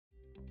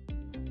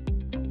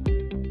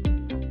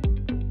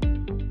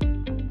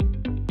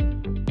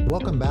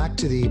Welcome back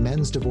to the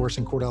Men's Divorce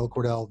and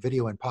Cordell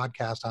video and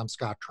podcast. I'm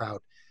Scott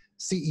Trout,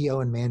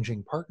 CEO and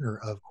managing partner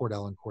of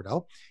Cordell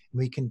Cordell. And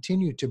we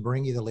continue to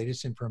bring you the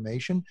latest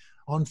information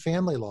on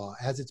family law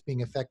as it's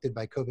being affected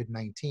by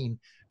COVID-19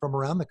 from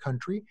around the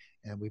country.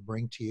 And we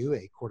bring to you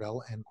a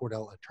Cordell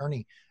Cordell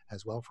attorney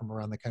as well from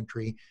around the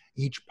country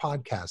each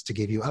podcast to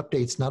give you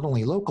updates not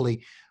only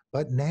locally,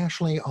 but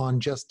nationally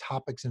on just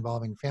topics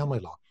involving family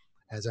law.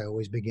 As I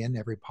always begin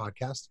every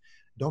podcast,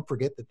 don't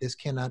forget that this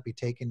cannot be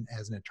taken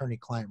as an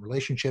attorney-client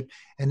relationship,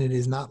 and it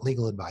is not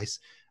legal advice.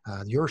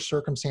 Your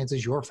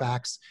circumstances, your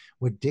facts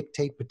would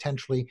dictate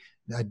potentially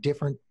a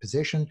different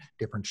position,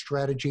 different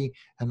strategy,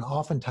 and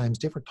oftentimes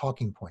different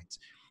talking points.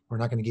 We're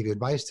not going to give you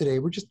advice today.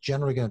 We're just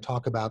generally going to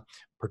talk about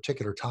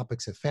particular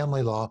topics of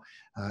family law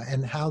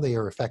and how they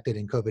are affected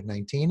in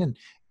COVID-19, and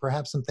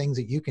perhaps some things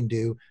that you can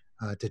do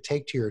to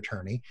take to your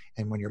attorney.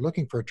 And when you're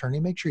looking for an attorney,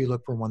 make sure you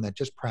look for one that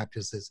just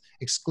practices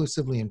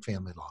exclusively in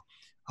family law.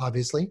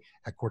 Obviously,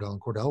 at Cordell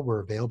Cordell, we're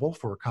available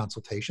for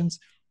consultations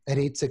at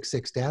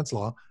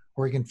 866-DADS-LAW,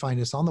 or you can find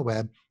us on the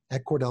web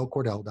at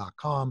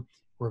cordellcordell.com.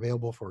 We're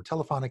available for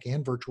telephonic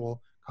and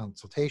virtual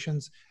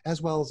consultations,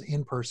 as well as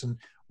in person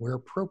where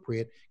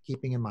appropriate,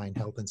 keeping in mind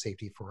health and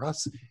safety for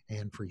us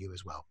and for you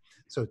as well.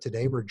 So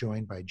today we're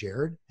joined by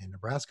Jerrad in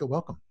Nebraska.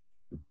 Welcome.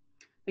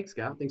 Thanks,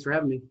 Scott. Thanks for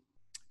having me.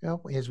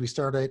 As we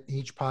start at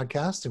each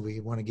podcast, and we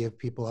want to give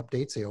people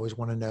updates, they always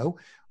want to know.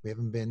 We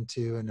haven't been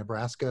to a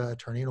Nebraska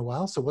attorney in a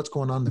while. So what's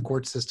going on in the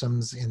court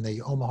systems in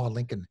the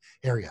Omaha-Lincoln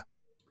area?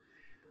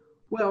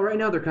 Well, right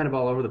now they're kind of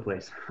all over the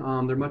place.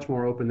 They're much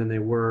more open than they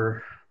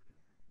were,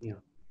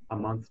 a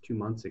month, 2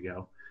 months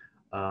ago.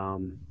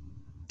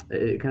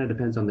 It kind of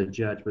depends on the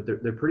judge, but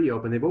they're pretty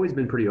open. They've always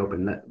been pretty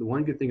open. The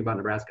one good thing about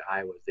Nebraska,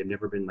 Iowa is they've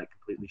never been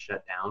completely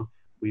shut down.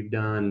 We've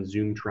done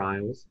Zoom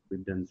trials.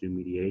 We've done Zoom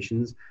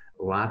mediations,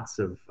 lots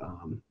of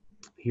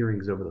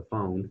hearings over the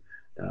phone,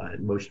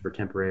 motions for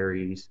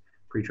temporaries,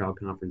 pretrial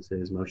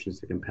conferences, motions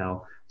to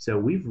compel. So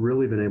we've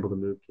really been able to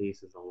move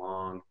cases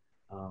along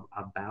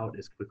about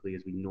as quickly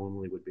as we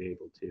normally would be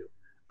able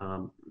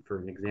to. For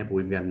an example,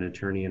 we've got an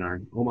attorney in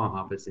our Omaha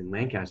office in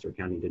Lancaster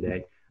County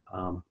today,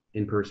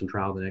 in-person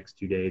trial the next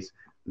 2 days,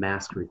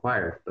 mask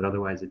required, but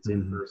otherwise it's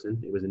in person.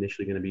 It was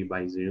initially going to be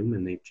by Zoom,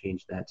 and they've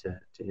changed that to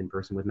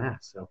in-person with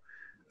masks. So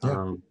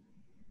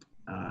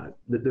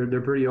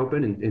they're pretty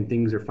open, and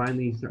things are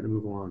finally starting to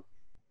move along.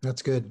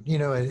 That's good.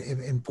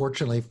 And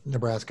fortunately,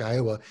 Nebraska,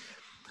 Iowa,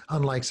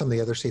 unlike some of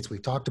the other states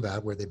we've talked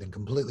about where they've been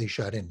completely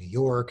shut in, New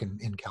York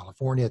and in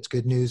California, it's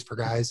good news for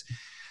guys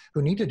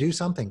who need to do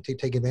something to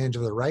take advantage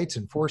of their rights,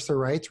 enforce their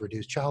rights,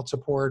 reduce child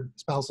support,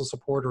 spousal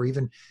support, or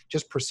even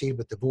just proceed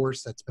with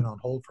divorce. That's been on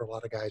hold for a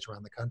lot of guys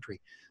around the country.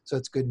 So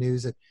it's good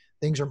news that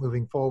things are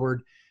moving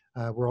forward.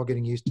 We're all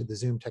getting used to the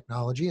Zoom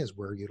technology as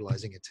we're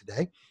utilizing it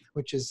today,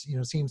 which is,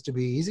 seems to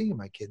be easy.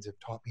 My kids have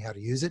taught me how to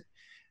use it.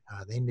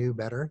 They knew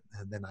better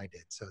than I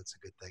did. So it's a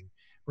good thing.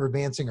 We're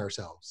advancing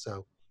ourselves.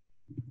 So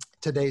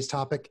today's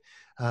topic,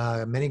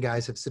 many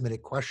guys have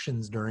submitted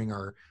questions during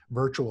our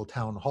virtual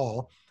town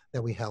hall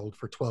that we held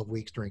for 12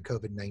 weeks during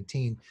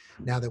COVID-19.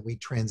 Now that we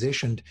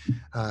transitioned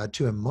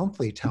to a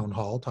monthly town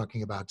hall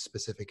talking about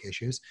specific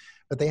issues,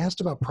 but they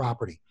asked about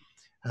property.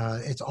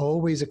 It's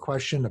always a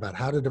question about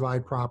how to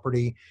divide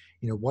property,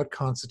 what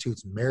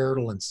constitutes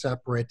marital and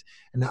separate.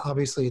 And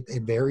obviously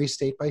it varies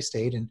state by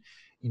state and,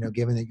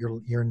 given that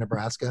you're in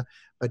Nebraska,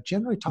 but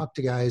generally talk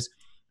to guys,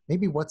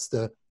 maybe what's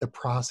the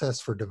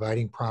process for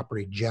dividing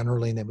property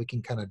generally, and then we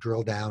can kind of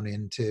drill down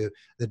into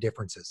the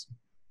differences.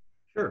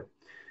 Sure.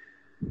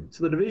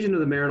 So the division of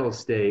the marital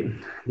estate,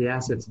 the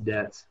assets,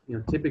 debts,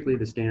 typically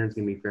the standard is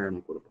going to be fair and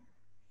equitable.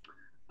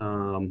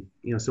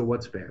 So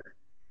what's fair?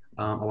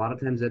 A lot of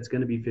times that's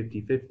going to be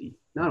 50-50.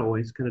 Not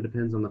always, kind of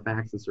depends on the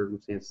facts and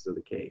circumstances of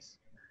the case.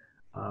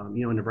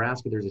 In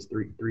Nebraska, there's this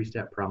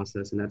three-step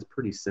process, and that's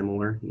pretty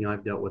similar.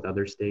 I've dealt with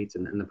other states,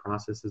 and the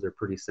processes are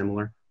pretty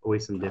similar,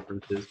 always some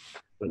differences.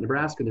 But in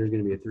Nebraska, there's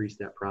going to be a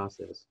three-step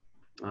process.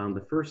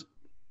 The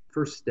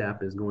first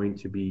step is going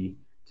to be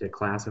to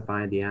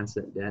classify the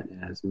asset debt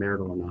as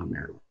marital or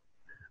non-marital.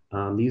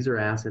 These are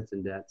assets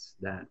and debts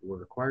that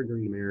were acquired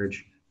during the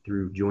marriage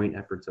through joint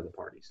efforts of the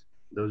parties.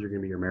 Those are going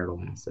to be your marital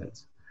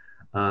assets.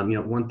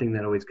 One thing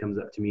that always comes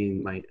up to me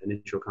in my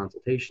initial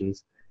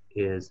consultations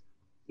is,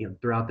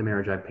 throughout the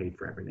marriage, I've paid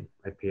for everything.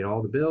 I've paid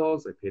all the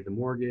bills, I've paid the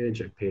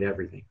mortgage, I've paid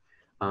everything.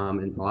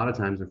 And a lot of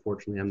times,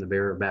 unfortunately, I'm the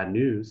bearer of bad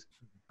news.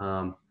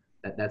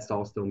 That's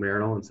all still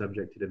marital and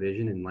subject to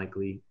division and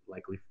likely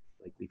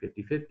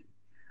 50-50.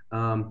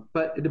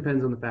 But it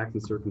depends on the facts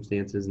and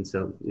circumstances. And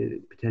so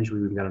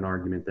potentially we've got an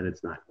argument that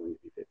it's not going to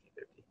be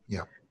 50-50.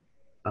 Yeah.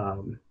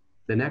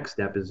 The next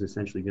step is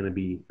essentially going to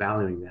be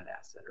valuing that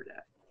asset or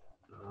debt.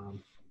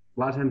 A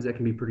lot of times that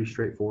can be pretty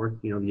straightforward.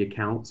 The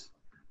accounts,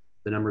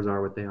 the numbers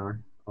are what they are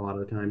a lot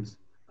of the times,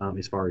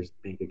 as far as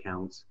bank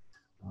accounts,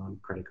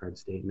 credit card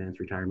statements,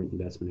 retirement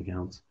investment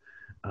accounts.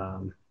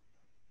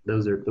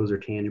 Those are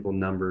tangible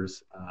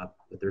numbers,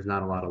 but there's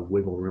not a lot of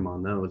wiggle room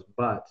on those.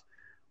 But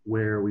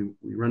where we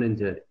run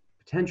into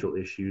potential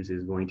issues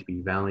is going to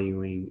be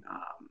valuing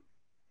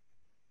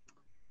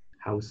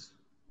house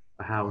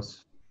a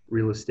house,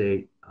 real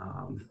estate,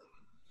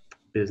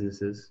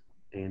 businesses,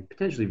 and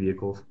potentially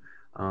vehicles.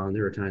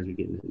 There are times we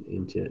get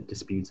into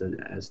disputes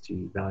as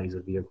to values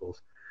of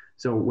vehicles.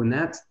 So when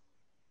that's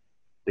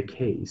the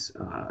case,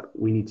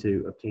 we need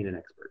to obtain an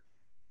expert.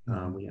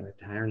 We have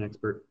to hire an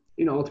expert.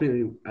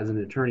 Ultimately, as an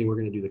attorney, we're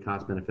going to do the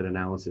cost benefit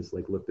analysis.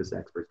 Like, look, this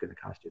expert's going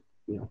to cost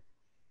you,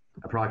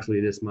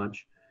 approximately this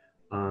much.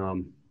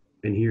 And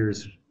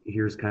here's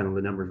kind of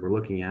the numbers we're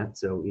looking at.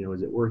 So,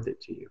 is it worth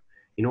it to you?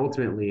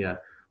 Ultimately,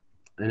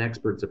 an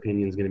expert's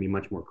opinion is going to be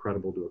much more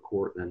credible to a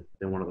court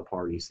than one of the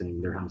parties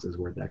saying their house is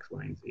worth X,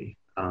 Y, and Z.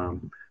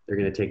 They're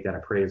going to take that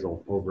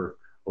appraisal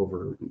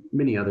over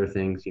many other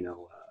things, an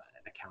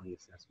accounting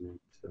assessment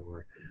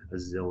or a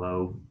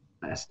Zillow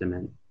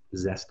estimate,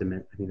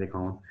 Zestimate, I think they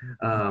call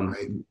them.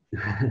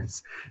 Right.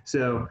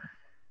 So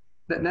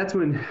that's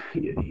when,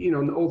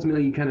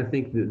 ultimately you kind of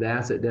think that the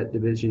asset debt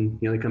division,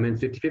 they come in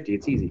 50-50,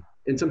 it's easy.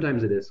 And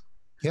sometimes it is.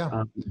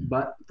 Yeah.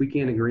 But if we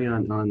can't agree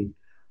on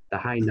the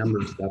high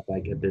number stuff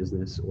like a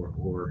business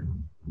or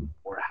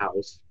a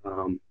house,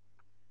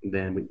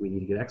 then we need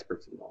to get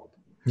experts involved.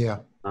 Yeah.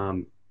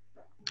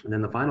 And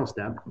then the final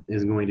step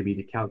is going to be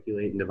to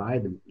calculate and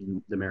divide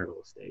the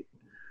marital estate.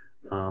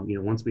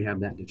 Once we have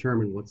that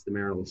determined, what's the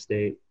marital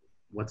estate,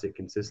 what's it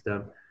consist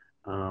of,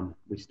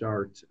 we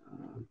start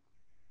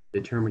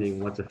determining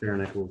what's a fair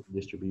and equitable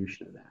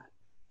distribution of that.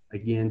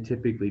 Again,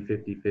 typically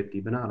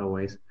 50-50, but not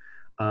always.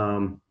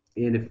 And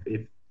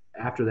if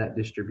after that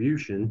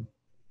distribution,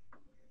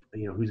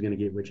 who's going to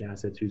get which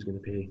assets, who's going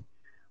to pay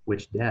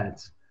which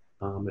debts,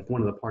 if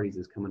one of the parties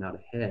is coming out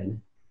ahead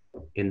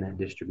in that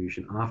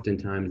distribution,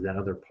 oftentimes that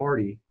other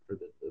party, or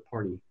the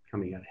party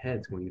coming out ahead,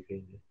 is going to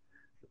pay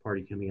the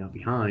party coming out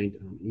behind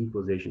an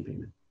equalization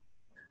payment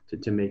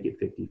to make it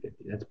 50-50.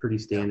 That's pretty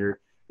standard.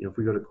 If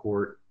we go to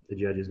court, the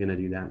judge is going to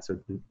do that. So,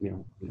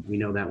 we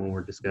know that when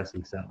we're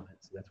discussing settlement.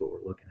 So that's what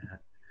we're looking at.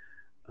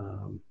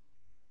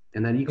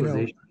 And that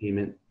equalization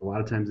payment, a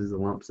lot of times, is a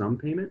lump sum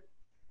payment.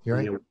 You're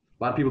right. A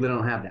lot of people, they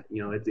don't have that.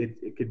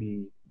 It could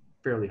be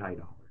fairly high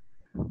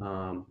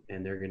dollar.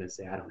 And they're going to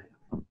say, I don't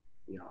have,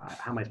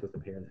 how am I supposed to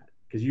pay that?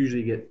 Because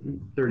usually you get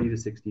 30 to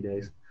 60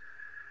 days.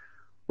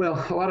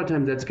 Well, a lot of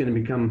times that's going to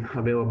become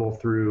available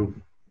through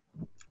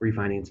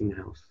refinancing the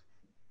house,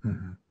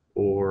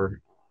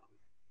 or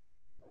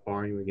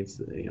borrowing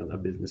against a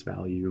business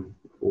value,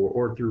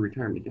 or through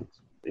retirement accounts,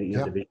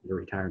 division or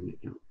retirement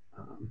account.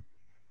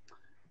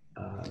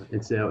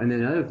 And then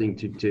another thing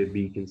to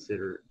be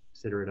considerate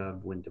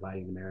of when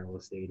dividing the marital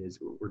estate is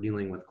we're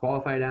dealing with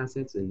qualified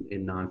assets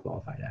and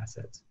non-qualified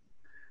assets.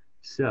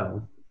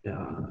 So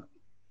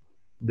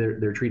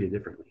they're treated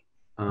differently.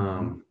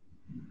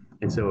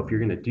 And so if you're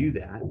going to do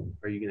that,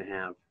 are you going to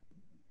have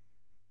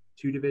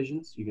two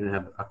divisions? You're going to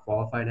have a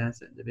qualified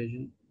asset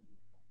division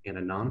and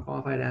a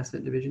non-qualified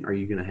asset division? Or are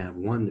you going to have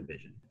one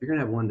division? If you're going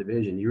to have one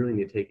division, you really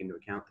need to take into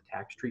account the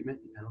tax treatment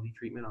and penalty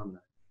treatment on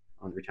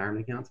the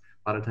retirement accounts.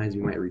 A lot of times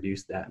you might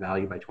reduce that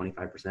value by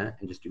 25%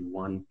 and just do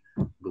one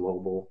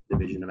global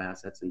division of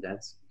assets and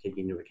debts,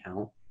 taking into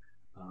account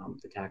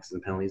the taxes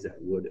and penalties that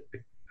would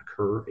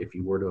occur if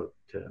you were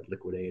to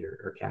liquidate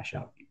or cash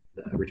out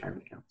the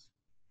retirement accounts.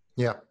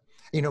 Yeah.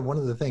 One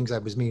of the things I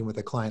was meeting with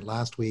a client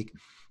last week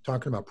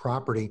talking about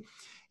property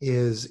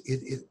is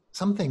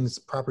some things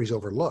property's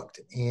overlooked.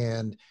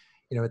 And,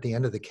 at the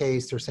end of the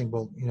case, they're saying,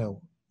 well,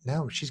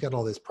 now she's got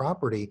all this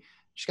property.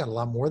 She's got a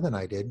lot more than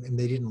I did, and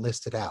they didn't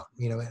list it out.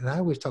 And I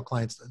always tell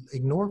clients,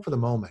 ignore for the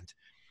moment,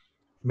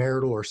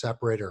 marital or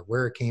separate or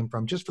where it came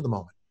from, just for the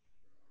moment.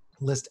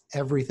 List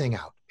everything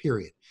out,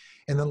 period.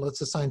 And then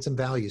let's assign some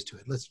values to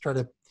it. Let's try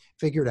to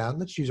figure it out.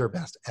 Let's use our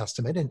best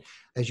estimate. And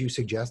as you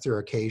suggest, there are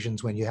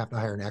occasions when you have to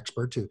hire an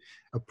expert to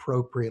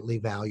appropriately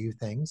value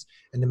things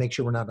and to make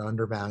sure we're not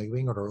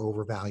undervaluing or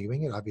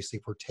overvaluing it. Obviously,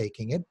 if we're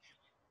taking it,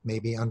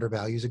 maybe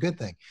undervalue is a good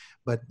thing.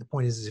 But the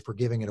point is if we're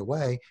giving it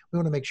away, we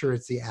want to make sure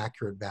it's the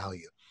accurate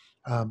value.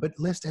 But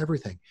list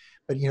everything.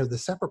 But, the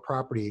separate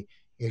property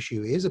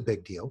issue is a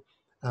big deal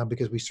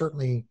because we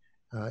certainly,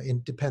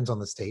 it depends on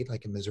the state.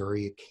 Like in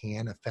Missouri, it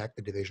can affect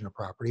the division of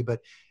property.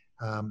 But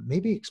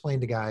maybe explain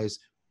to guys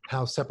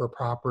how separate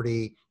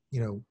property,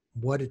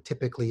 what it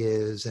typically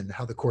is and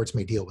how the courts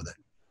may deal with it.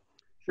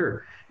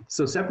 Sure.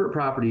 So separate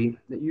property,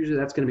 usually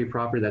that's going to be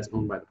property that's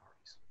owned by the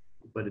parties,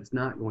 but it's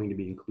not going to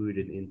be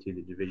included into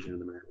the division of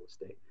the marital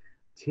estate.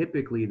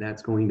 Typically,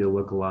 that's going to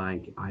look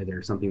like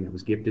either something that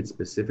was gifted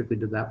specifically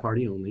to that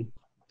party only,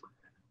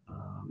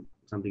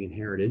 something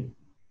inherited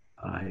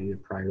either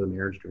prior to the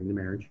marriage, during the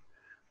marriage,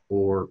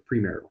 or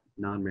premarital,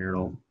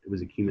 non-marital, it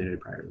was accumulated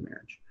prior to the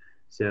marriage.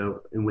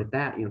 So, and with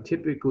that,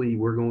 typically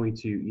we're going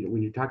to,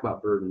 when you talk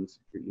about burdens,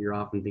 you're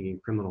often thinking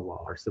criminal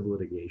law or civil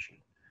litigation.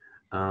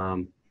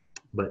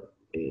 But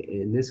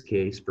in this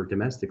case, for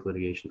domestic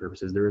litigation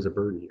purposes, there is a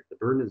burden here. The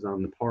burden is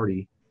on the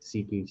party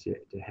seeking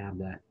to have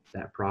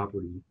that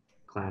property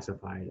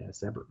classified as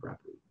separate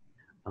property.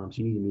 So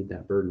you need to meet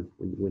that burden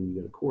when you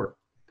go to court.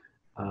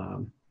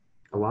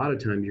 A lot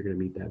of times you're going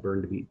to meet that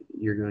burden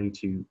you're going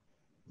to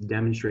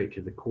demonstrate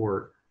to the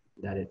court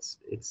that it's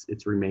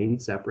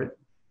remained separate.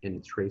 and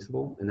it's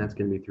traceable, and that's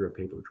going to be through a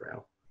paper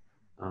trail.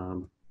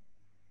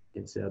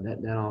 And so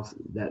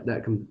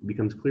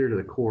becomes clear to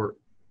the court.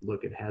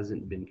 Look, it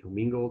hasn't been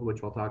commingled,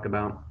 which we'll talk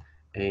about,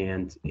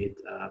 and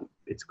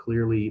it's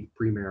clearly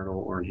premarital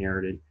or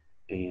inherited,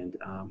 and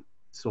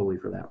solely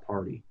for that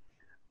party.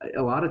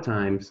 A lot of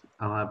times,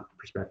 I'll have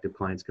prospective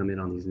clients come in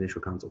on these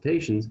initial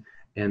consultations,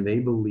 and they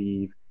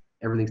believe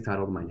everything's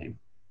titled in my name.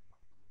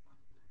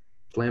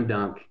 Slam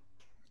dunk.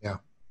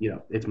 Yeah.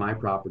 It's my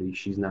property.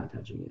 She's not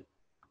touching it.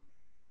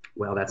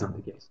 Well, that's not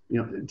the case.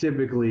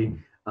 Typically,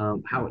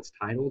 how it's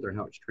titled or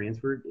how it's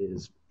transferred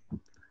is, I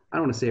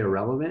don't want to say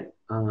irrelevant,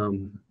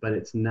 but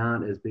it's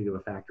not as big of a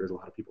factor as a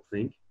lot of people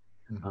think.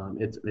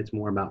 It's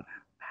more about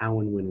how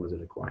and when was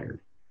it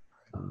acquired.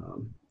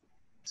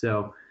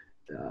 So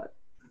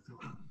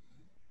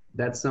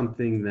that's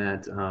something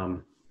that,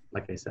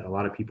 like I said, a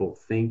lot of people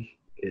think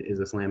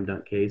is a slam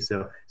dunk case.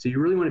 So you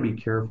really want to be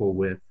careful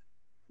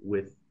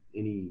with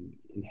any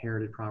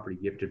inherited property,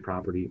 gifted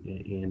property,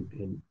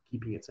 and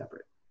keeping it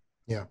separate.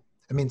 Yeah.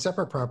 I mean,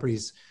 separate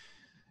properties,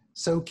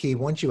 so key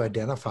once you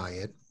identify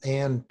it,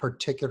 and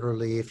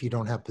particularly if you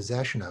don't have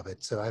possession of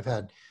it. So I've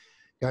had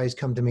guys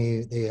come to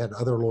me, they had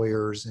other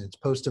lawyers, and it's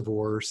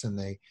post-divorce, and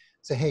they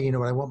say, hey, you know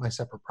what, I want my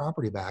separate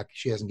property back.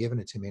 She hasn't given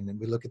it to me. And then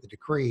we look at the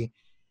decree,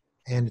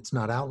 and it's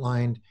not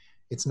outlined.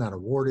 It's not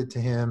awarded to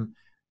him.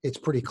 It's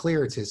pretty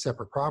clear it's his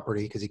separate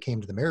property because he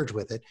came to the marriage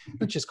with it.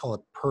 Let's just call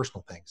it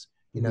personal things,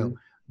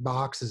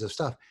 boxes of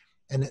stuff.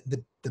 And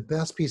the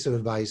best piece of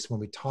advice when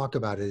we talk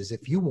about it is,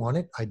 if you want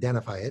it,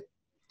 identify it.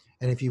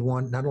 And if you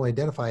want, not only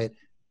identify it,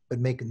 but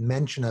make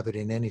mention of it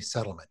in any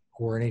settlement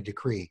or any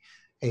decree.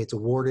 Hey, it's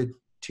awarded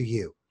to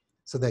you,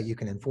 so that you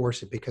can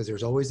enforce it, because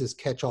there's always this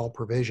catch-all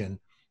provision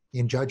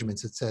in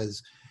judgments that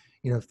says,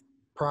 if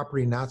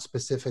property not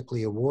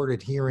specifically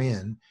awarded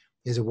herein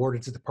is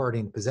awarded to the party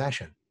in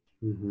possession.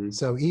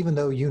 So even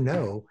though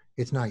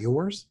it's not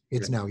yours,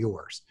 it's now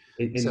yours.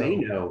 And they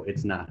know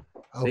it's not.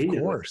 Of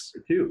course.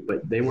 Too,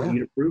 but they want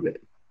you to prove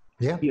it.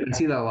 Yeah. I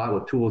see that a lot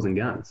with tools and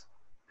guns.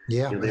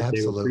 Yeah,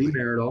 absolutely. They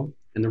were premarital,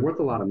 and they're worth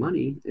a lot of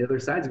money. The other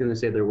side's going to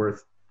say they're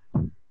worth,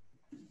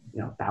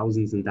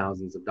 thousands and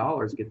thousands of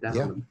dollars. Get that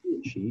on the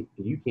balance sheet,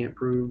 and you can't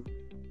prove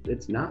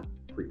it's not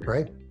premarital.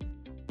 Right.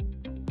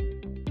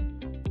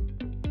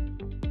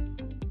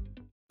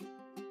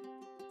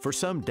 For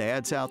some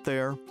dads out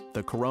there,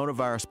 the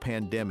coronavirus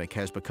pandemic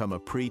has become a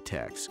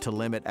pretext to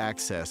limit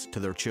access to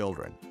their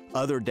children.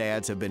 Other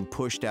dads have been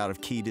pushed out of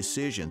key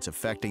decisions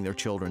affecting their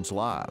children's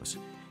lives.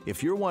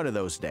 If you're one of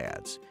those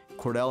dads,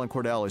 Cordell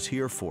Cordell is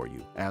here for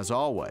you, as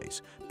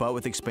always, but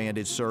with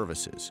expanded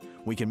services.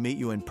 We can meet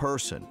you in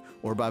person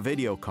or by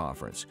video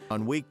conference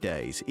on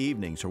weekdays,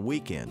 evenings, or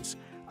weekends.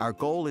 Our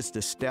goal is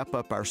to step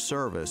up our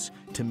service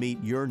to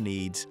meet your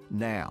needs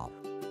now.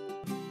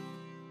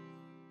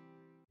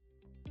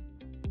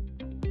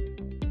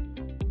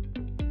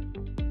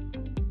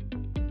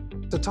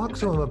 So talk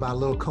to them about a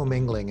little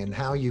commingling and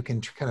how you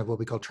can kind of what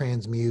we call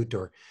transmute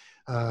or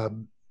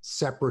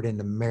separate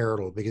into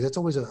marital, because it's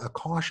always a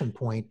caution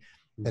point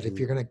that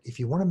if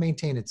you want to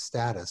maintain its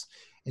status,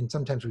 and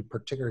sometimes we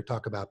particularly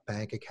talk about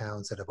bank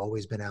accounts that have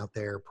always been out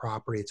there,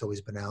 property that's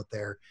always been out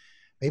there,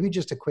 maybe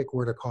just a quick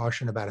word of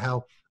caution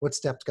about what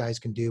steps guys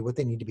can do, what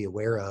they need to be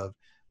aware of,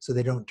 so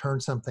they don't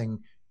turn something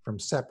from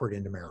separate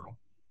into marital.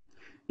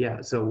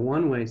 Yeah, so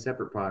one way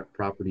separate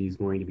property is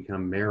going to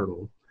become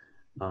marital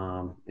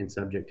and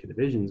subject to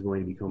division is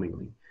going to be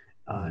commingling.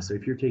 So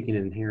if you're taking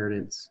an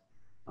inheritance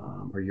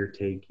or you're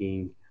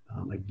taking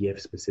a gift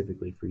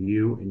specifically for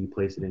you and you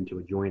place it into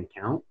a joint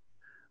account,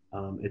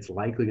 it's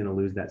likely going to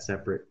lose that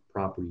separate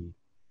property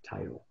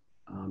title.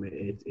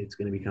 It's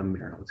going to become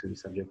marital. It's going to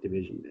be subject to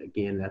division.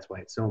 Again, that's why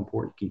it's so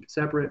important to keep it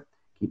separate,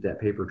 keep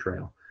that paper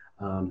trail.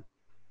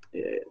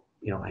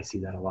 I see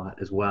that a lot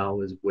as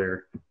well, is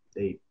where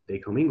they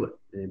commingle it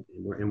and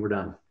we're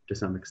done to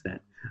some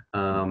extent.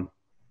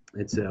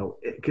 And so,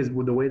 because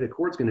the way the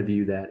court's going to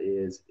view that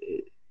is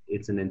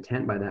it's an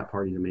intent by that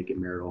party to make it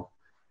marital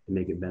and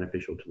make it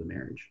beneficial to the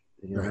marriage.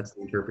 Right. That's the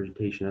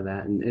interpretation of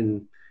that.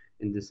 And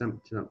to some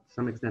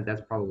extent,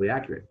 that's probably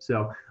accurate.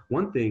 So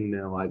one thing,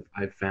 though,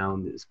 I've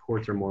found is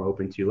courts are more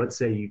open to, let's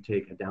say you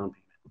take a down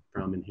payment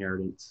from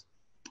inheritance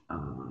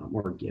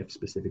or a gift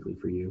specifically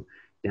for you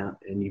down,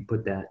 and you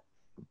put that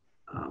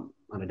on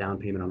a down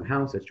payment on a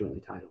house that's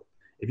jointly titled.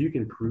 If you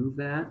can prove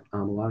that, a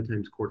lot of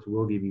times courts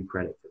will give you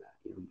credit for that.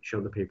 Show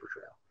the paper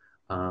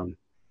trail.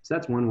 So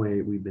that's one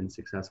way we've been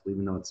successful,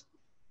 even though it's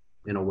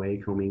in a way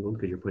commingled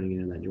because you're putting it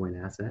in that joint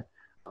asset.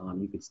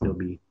 You could still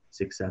be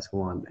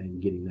successful in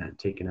getting that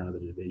taken out of the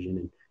division,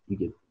 and you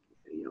get,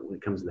 when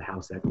it comes to the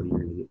house equity, you're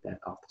going to get that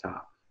off the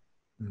top.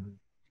 Mm-hmm.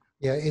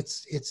 Yeah,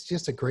 it's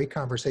just a great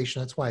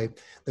conversation. That's why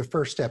the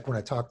first step when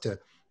I talk to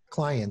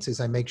clients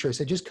is I make sure I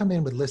say, just come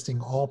in with listing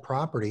all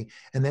property,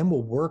 and then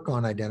we'll work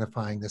on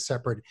identifying the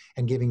separate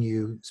and giving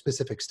you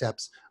specific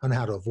steps on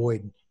how to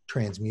avoid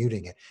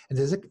transmuting it. And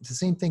does the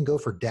same thing go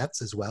for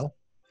debts as well?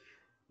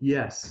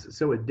 Yes.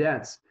 So with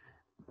debts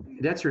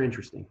are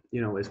interesting,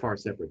 as far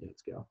as separate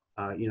debts go,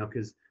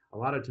 because a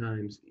lot of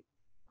times,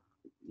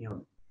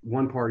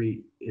 one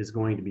party is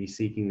going to be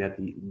seeking that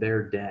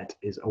their debt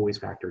is always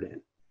factored in,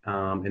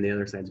 and the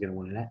other side is going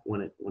to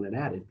want it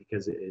added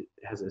because it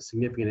has a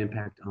significant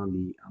impact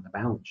on the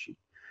balance sheet,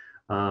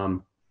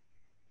 and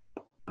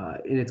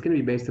it's going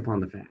to be based upon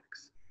the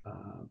facts.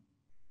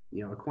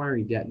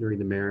 Acquiring debt during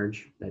the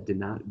marriage that did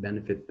not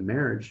benefit the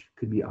marriage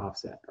could be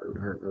offset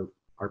or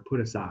put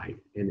aside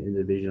in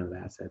the division of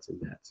assets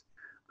and debts.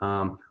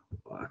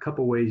 A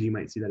couple ways you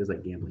might see that is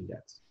like gambling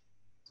debts.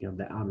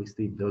 That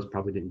obviously those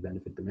probably didn't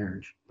benefit the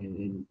marriage,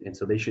 and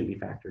so they shouldn't be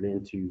factored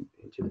into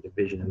the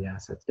division of the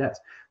assets, debts.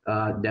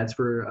 Debts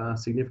for a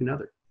significant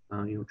other,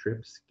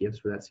 trips, gifts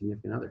for that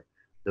significant other.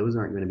 Those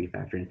aren't going to be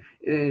factored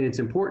in, and it's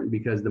important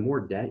because the more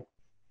debt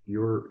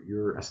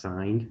you're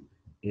assigned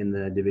in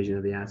the division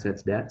of the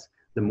assets, debts,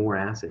 the more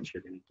assets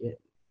you're going to get.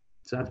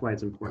 So that's why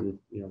it's important.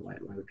 Why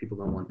people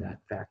don't want that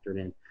factored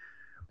in.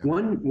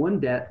 One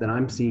debt that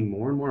I'm seeing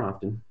more and more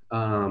often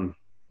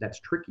that's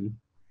tricky,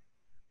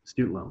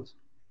 student loans.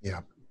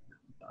 Yeah.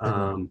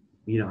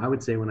 I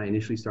would say when I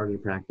initially started to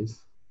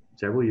practice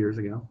several years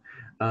ago,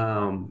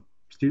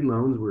 student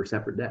loans were a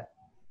separate debt.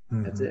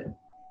 Mm-hmm. That's it.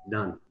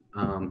 Done.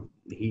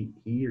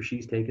 He or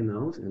she's taken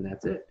those and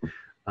that's it.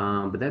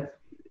 But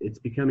it's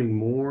becoming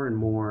more and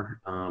more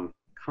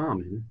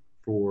common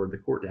for the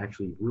court to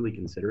actually really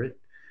consider it.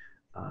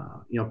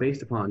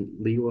 Based upon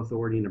legal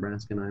authority in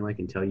Nebraska and Iowa, I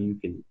can tell you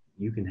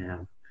can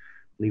have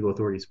legal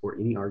authority to support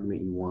any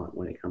argument you want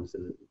when it comes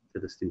to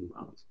the student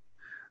loans.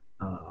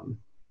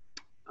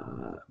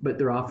 But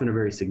they're often a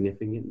very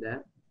significant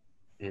debt.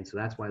 And so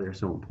that's why they're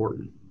so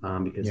important,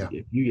 because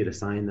if you get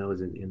assigned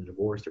those in the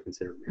divorce or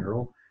considered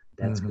marital,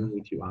 that's mm-hmm.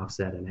 going to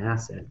offset an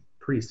asset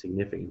pretty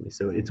significantly.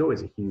 So it's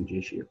always a huge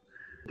issue.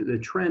 The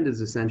trend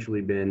has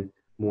essentially been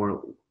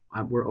more,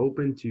 we're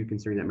open to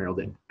considering that marital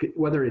debt,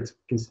 whether it's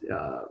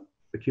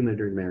accumulated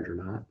during marriage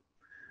or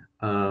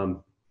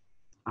not.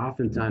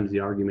 Oftentimes the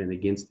argument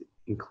against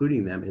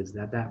including them is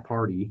that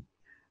party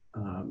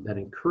that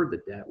incurred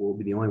the debt will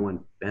be the only one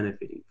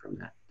benefiting from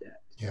that debt.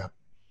 Yeah.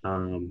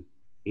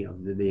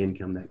 The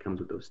income that comes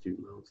with those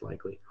student loans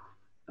likely.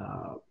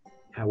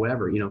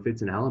 However, if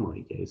it's an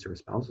alimony case or a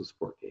spousal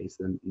support case,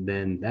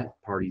 then that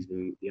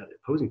the other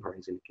opposing party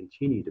is going to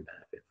continue to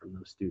benefit from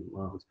those student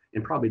loans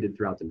and probably did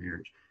throughout the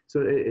marriage.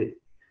 So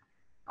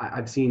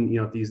I've seen,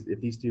 if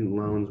these student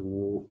loans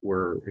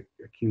were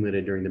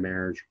accumulated during the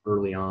marriage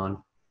early on,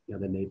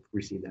 then they've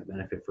received that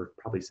benefit for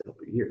probably several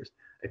years.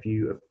 If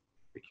you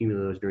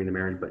accumulate those during the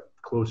marriage, but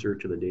closer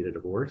to the date of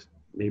divorce,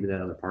 maybe that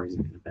other party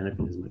isn't going to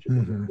benefit as much as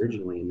mm-hmm.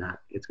 originally, and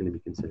it's going to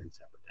be considered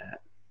separate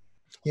debt.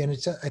 Yeah,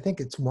 and I think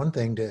it's one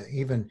thing to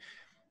even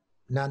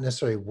not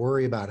necessarily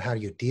worry about how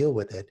you deal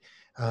with it,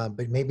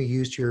 but maybe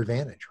use to your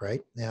advantage,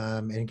 right?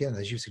 And again,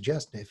 as you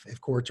suggest,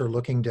 if courts are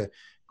looking to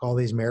call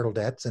these marital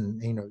debts,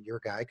 and you're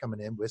a guy coming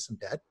in with some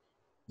debt,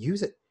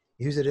 use it.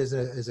 Use it as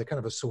a kind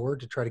of a sword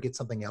to try to get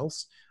something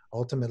else.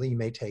 Ultimately, you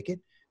may take it,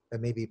 but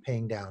maybe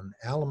paying down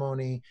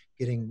alimony,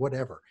 getting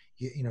whatever.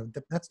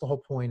 That's the whole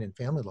point in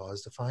family law,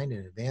 is to find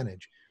an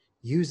advantage,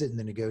 use it in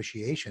the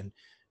negotiation,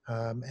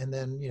 and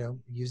then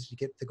use it to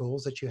get the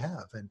goals that you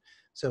have. And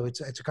so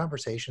it's a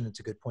conversation.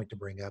 It's a good point to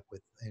bring up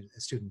with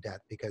student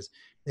debt, because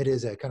it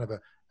is a kind of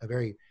a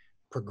very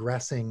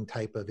progressing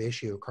type of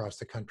issue across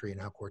the country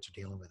and how courts are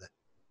dealing with it.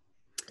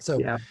 So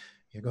yeah,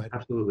 go ahead.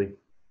 Absolutely.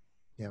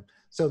 Yeah.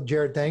 So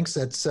Jerrad, thanks.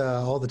 That's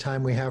all the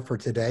time we have for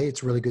today.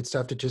 It's really good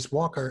stuff to just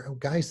walk our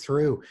guys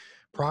through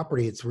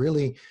property. It's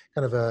really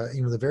kind of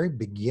the very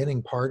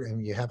beginning part,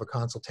 and you have a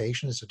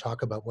consultation, is to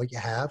talk about what you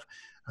have,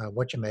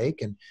 what you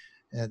make, and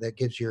that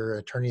gives your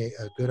attorney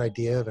a good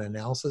idea of an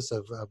analysis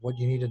of what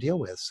you need to deal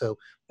with. So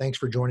thanks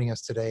for joining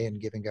us today and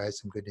giving guys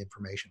some good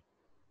information.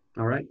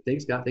 All right.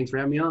 Thanks, Scott. Thanks for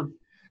having me on.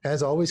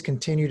 As always,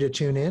 continue to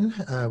tune in.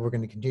 We're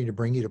going to continue to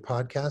bring you to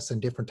podcasts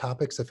and different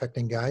topics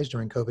affecting guys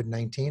during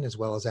COVID-19, as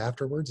well as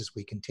afterwards, as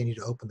we continue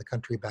to open the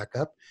country back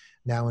up,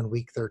 now in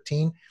week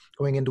 13,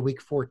 going into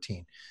week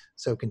 14.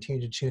 So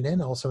continue to tune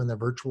in. Also in the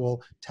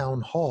virtual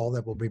town hall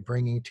that we'll be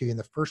bringing to you in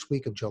the first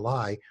week of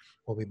July,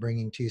 we'll be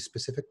bringing to you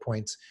specific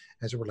points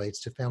as it relates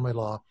to family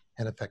law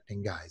and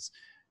affecting guys.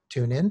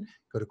 Tune in,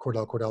 go to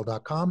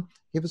CordellCordell.com,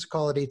 give us a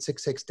call at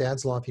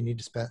 866-DADS-LAW if you need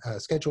to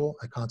schedule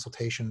a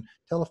consultation,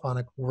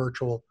 telephonic,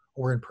 virtual,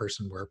 or in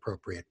person where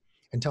appropriate.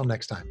 Until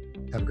next time,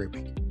 have a great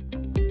week.